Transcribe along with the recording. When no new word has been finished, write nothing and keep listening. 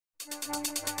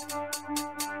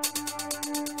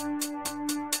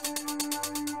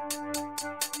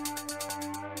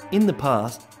In the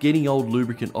past, getting old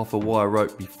lubricant off a wire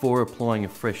rope before applying a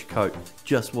fresh coat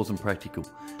just wasn't practical.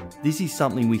 This is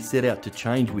something we set out to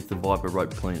change with the Viper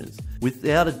rope cleaners.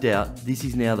 Without a doubt, this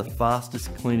is now the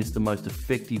fastest, cleanest and most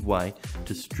effective way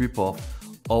to strip off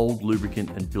old lubricant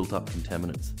and built up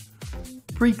contaminants.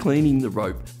 Pre-cleaning the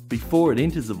rope before it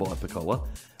enters the Viper collar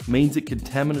means that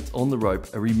contaminants on the rope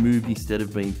are removed instead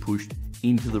of being pushed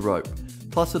into the rope.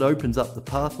 Plus it opens up the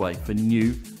pathway for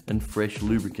new and fresh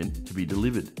lubricant to be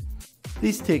delivered.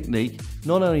 This technique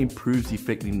not only improves the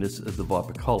effectiveness of the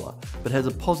Viper collar, but has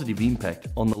a positive impact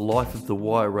on the life of the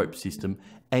wire rope system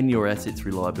and your asset's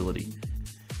reliability.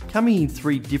 Coming in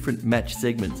 3 different match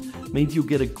segments means you'll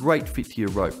get a great fit to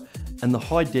your rope, and the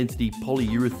high density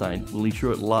polyurethane will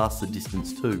ensure it lasts the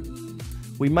distance too.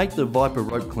 We make the Viper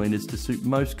rope cleaners to suit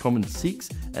most common 6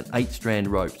 and 8 strand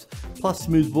ropes, plus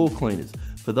smooth bore cleaners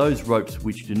for those ropes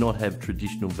which do not have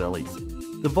traditional valleys.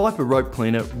 The Viper rope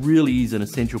cleaner really is an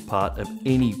essential part of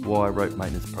any wire rope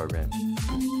maintenance program.